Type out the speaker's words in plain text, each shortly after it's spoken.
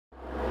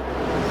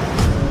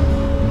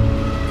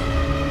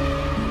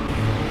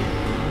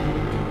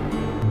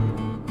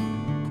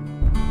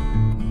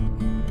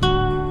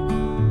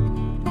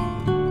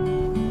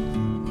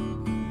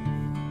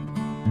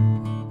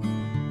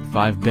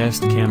5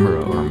 Best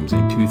Camera Arms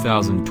in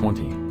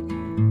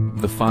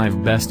 2020. The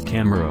 5 Best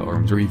Camera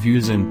Arms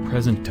Reviews in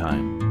Present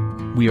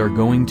Time. We are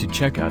going to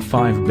check out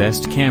 5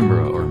 Best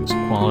Camera Arms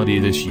quality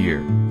this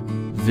year.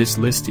 This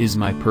list is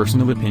my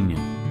personal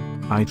opinion.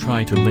 I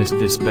try to list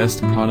this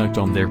best product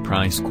on their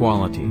price,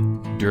 quality,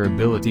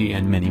 durability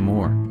and many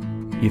more.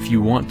 If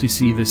you want to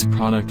see this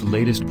product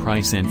latest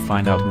price and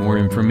find out more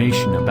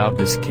information about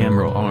this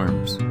camera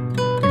arms,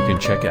 you can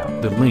check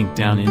out the link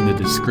down in the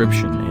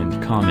description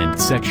and comment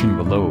section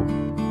below.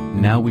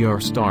 Now we are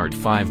start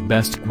 5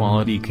 best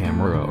quality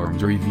camera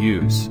arms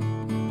reviews.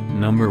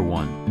 Number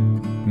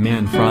 1.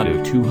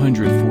 Manfrotto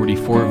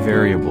 244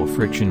 Variable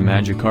Friction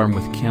Magic Arm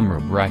with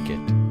Camera Bracket,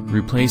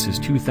 replaces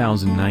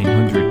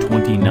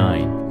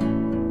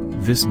 2929.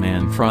 This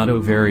Manfrotto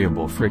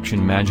Variable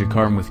Friction Magic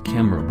Arm with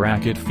Camera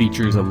Bracket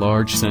features a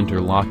large center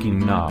locking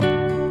knob.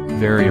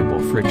 Variable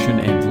friction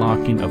and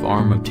locking of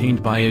arm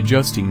obtained by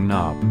adjusting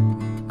knob.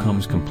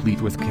 Comes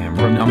complete with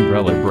camera and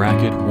umbrella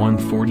bracket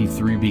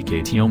 143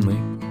 BKT only.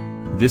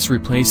 This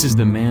replaces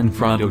the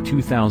Manfrotto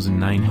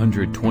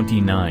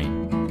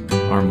 2929.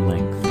 Arm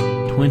length,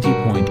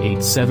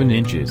 20.87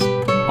 inches.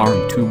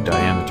 Arm tube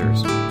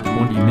diameters,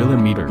 20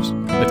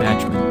 mm.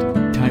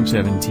 Attachment, Type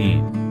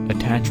 17.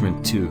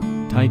 Attachment 2,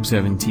 Type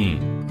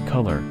 17.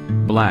 Color,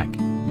 black.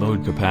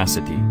 Load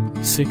capacity,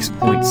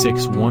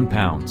 6.61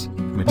 pounds.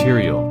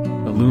 Material,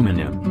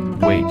 aluminum.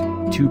 Weight,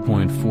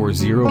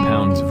 2.40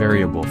 pounds.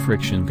 Variable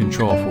friction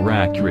control for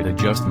accurate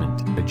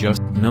adjustment.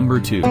 Number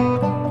 2.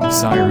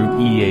 Syroo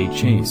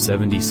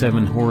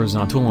EHA77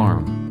 Horizontal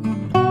Arm.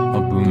 A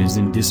boom is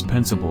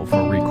indispensable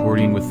for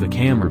recording with the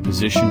camera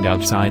positioned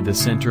outside the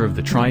center of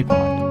the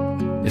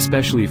tripod.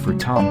 Especially for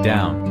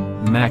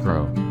top-down,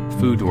 macro,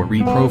 food or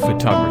repro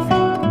photography,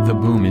 the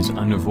boom is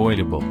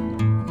unavoidable.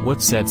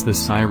 What sets the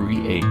Syroo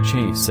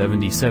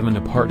EHA77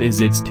 apart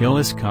is its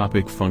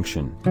telescopic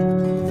function.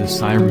 The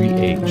Syroo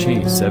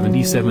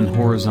EHA77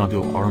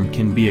 horizontal arm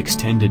can be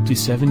extended to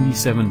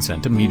 77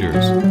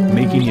 cm,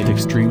 making it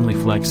extremely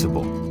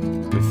flexible.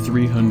 With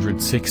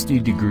 360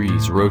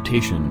 degrees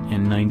rotation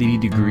and 90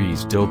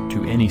 degrees tilt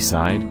to any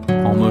side,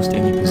 almost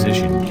any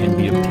position can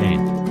be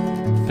obtained.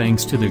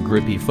 Thanks to the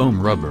grippy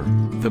foam rubber,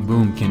 the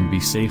boom can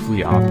be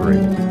safely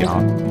operated.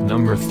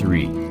 Number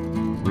 3.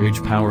 Ridge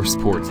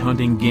Powersports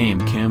Hunting Game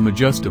Cam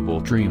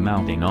Adjustable Tree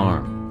Mounting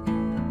Arm.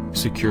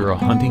 Secure a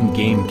hunting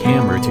game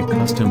camera to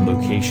custom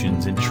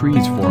locations and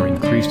trees for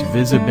increased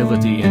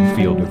visibility and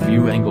field of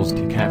view angles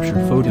to capture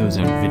photos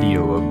and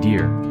video of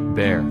deer,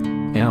 bear,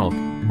 elk,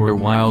 or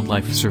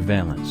wildlife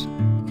surveillance.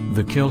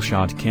 The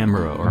Killshot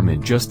camera arm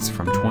adjusts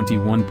from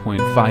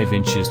 21.5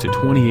 inches to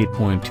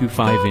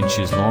 28.25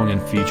 inches long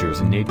and features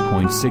an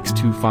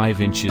 8.625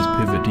 inches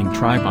pivoting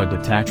tripod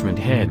attachment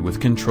head with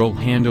control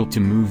handle to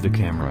move the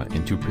camera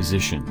into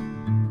position.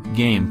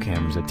 Game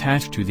cams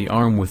attached to the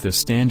arm with a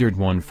standard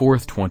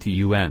 1/4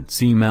 20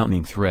 UNC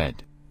mounting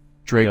thread.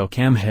 Trail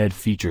cam head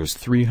features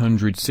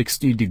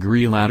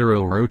 360-degree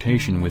lateral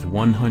rotation with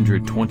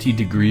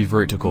 120-degree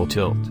vertical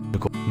tilt.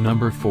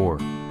 Number 4.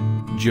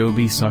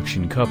 Joby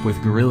Suction Cup with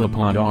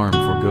GorillaPod Arm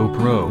for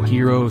GoPro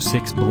Hero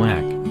 6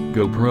 Black,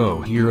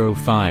 GoPro Hero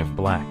 5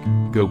 Black,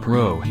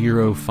 GoPro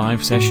Hero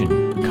 5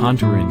 Session,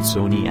 Contour and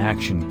Sony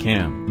Action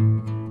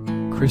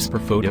Cam. Crisper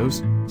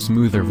photos,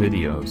 smoother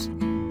videos.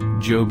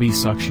 Joby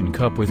Suction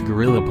Cup with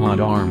GorillaPod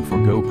Arm for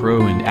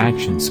GoPro and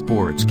Action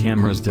Sports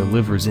cameras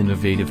delivers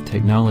innovative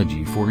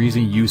technology for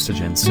easy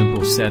usage and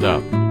simple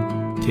setup.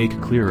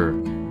 Take clearer,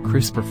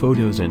 crisper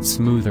photos and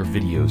smoother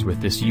videos with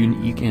this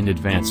unique and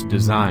advanced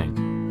design.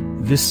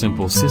 This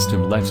simple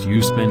system lets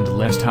you spend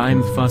less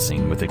time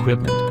fussing with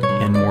equipment,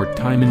 and more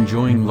time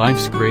enjoying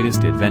life's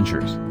greatest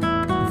adventures.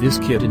 This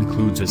kit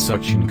includes a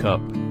suction cup,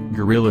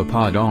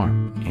 GorillaPod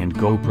arm, and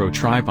GoPro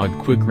tripod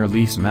quick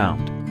release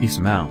mount.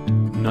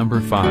 Number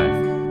 5.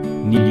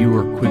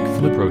 Neewer Quick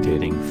Flip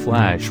Rotating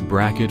Flash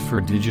Bracket for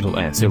digital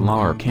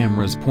SLR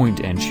cameras, point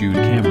and shoot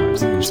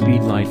cameras and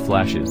Speedlight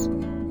flashes.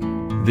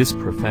 This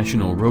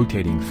professional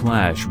rotating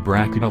flash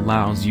bracket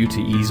allows you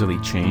to easily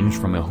change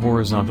from a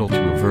horizontal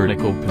to a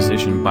vertical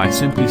position by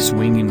simply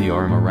swinging the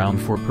arm around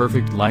for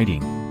perfect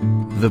lighting.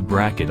 The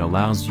bracket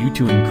allows you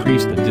to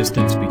increase the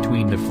distance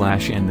between the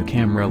flash and the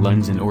camera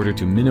lens in order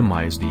to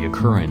minimize the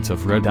occurrence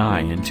of red eye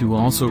and to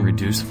also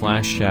reduce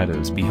flash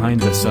shadows behind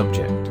the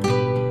subject.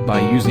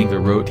 By using the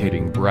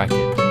rotating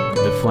bracket,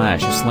 the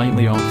flash is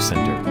slightly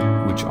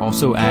off-center, which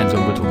also adds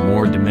a little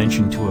more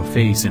dimension to a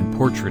face in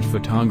portrait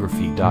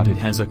photography. It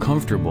has a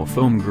comfortable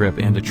foam grip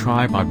and a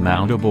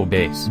tripod-mountable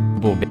base.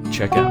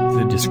 Check out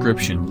the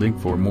description link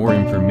for more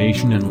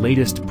information and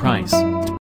latest price.